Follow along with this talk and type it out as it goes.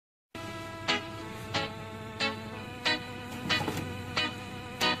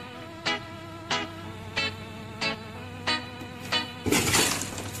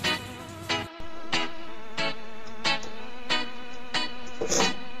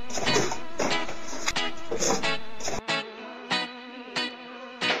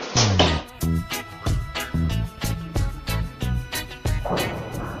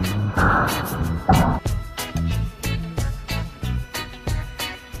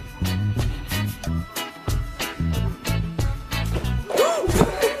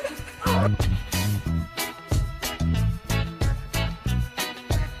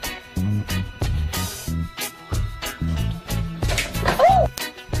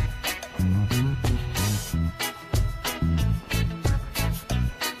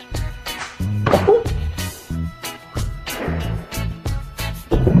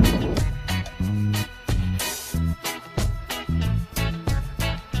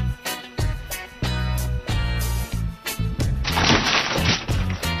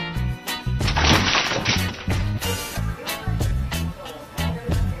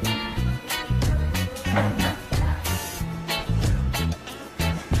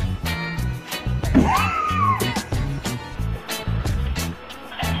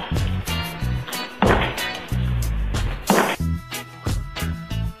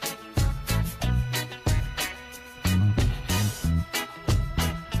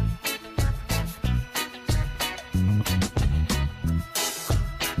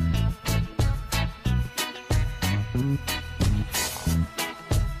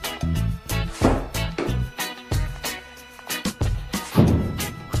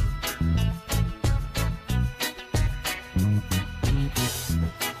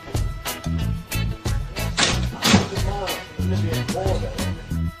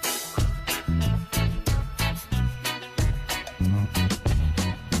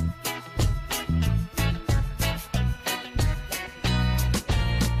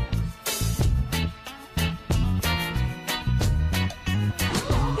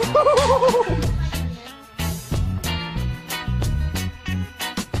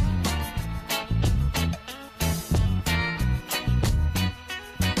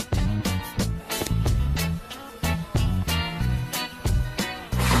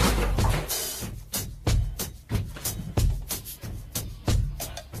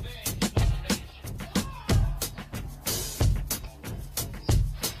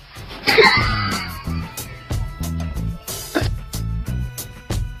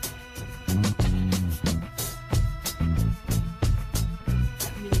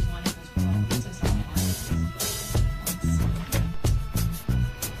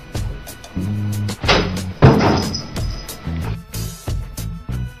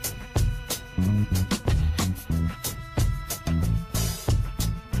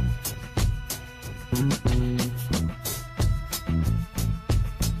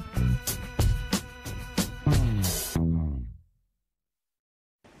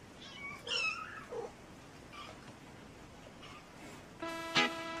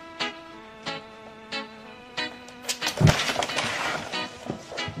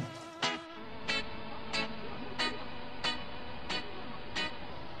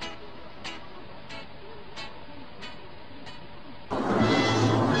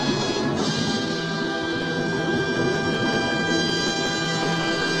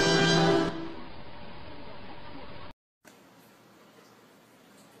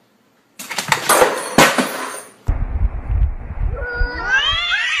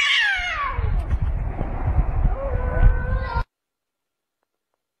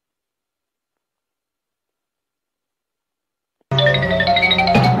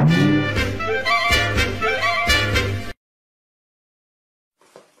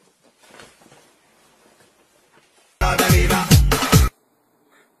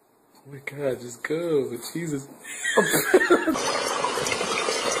Oh my God, just go, Jesus.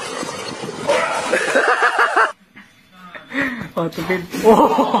 Oh, tapid.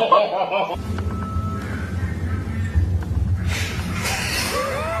 Oh!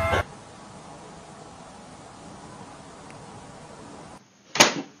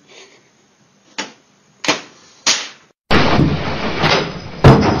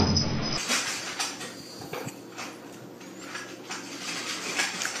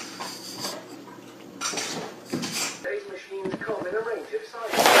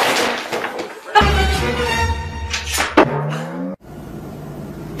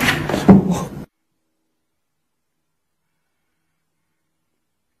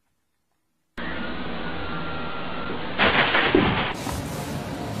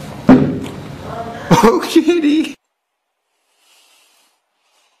 Oh, kitty!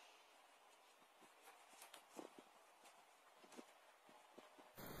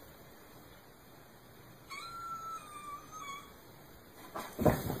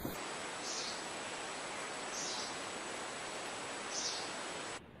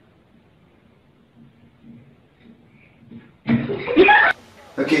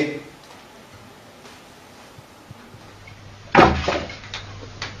 Okay.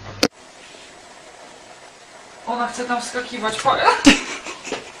 Ona chce tam wskakiwać.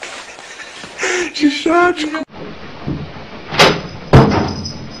 Ciszeczko!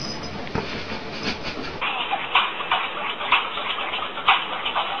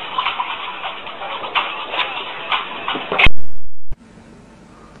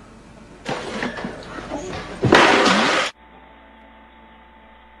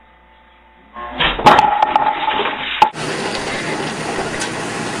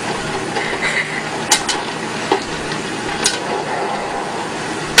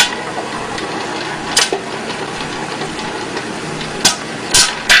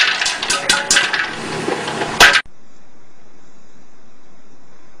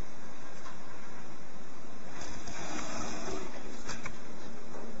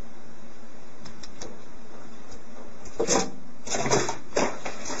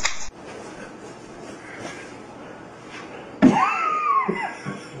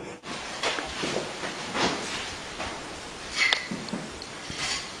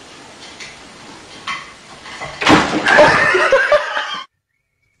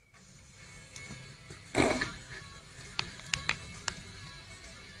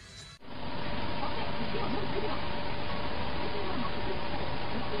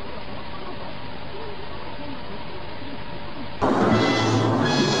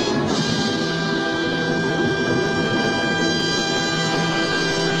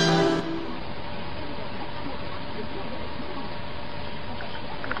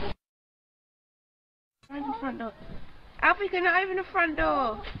 Open the front door. Alfie, can I open the front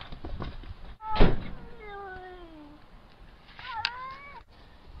door?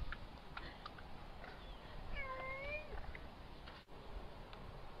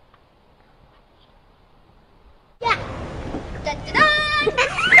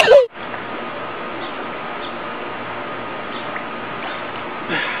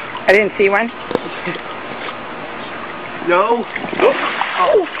 I didn't see one. No.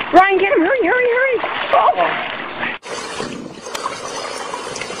 Oh, Ryan, get him! Hurry, hurry, hurry!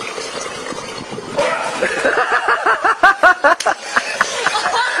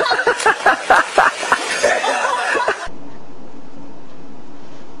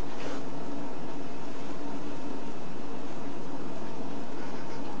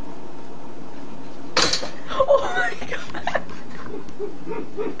 Oh my God.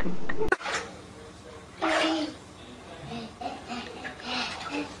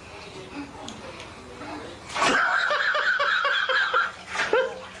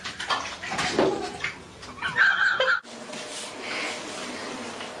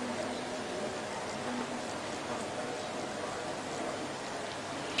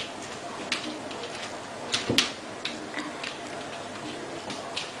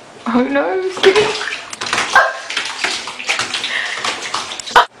 Oh no,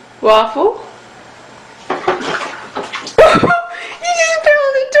 Waffle? You just fell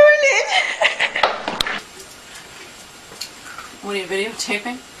in the toilet! What are you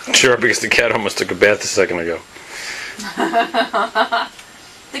videotaping? Sure, because the cat almost took a bath a second ago.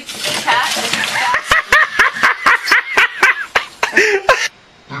 The cat is fast.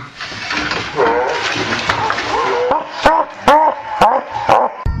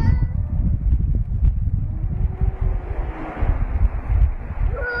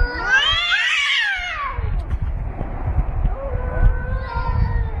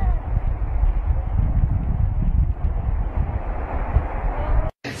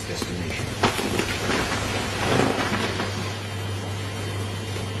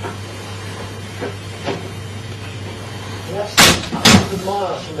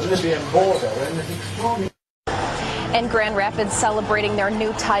 And Grand Rapids celebrating their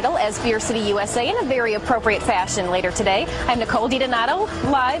new title as Beer City USA in a very appropriate fashion later today. I'm Nicole DiDonato,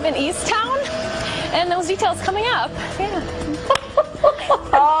 live in East Town, and those details coming up. Yeah.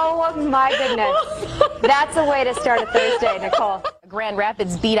 Oh my goodness. That's a way to start a Thursday, Nicole. Grand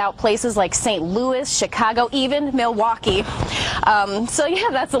Rapids beat out places like St. Louis, Chicago, even Milwaukee. So yeah,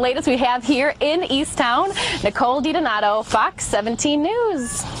 that's the latest we have here in East Town. Nicole DiDonato, Fox 17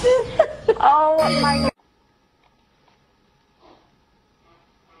 News. Oh my God.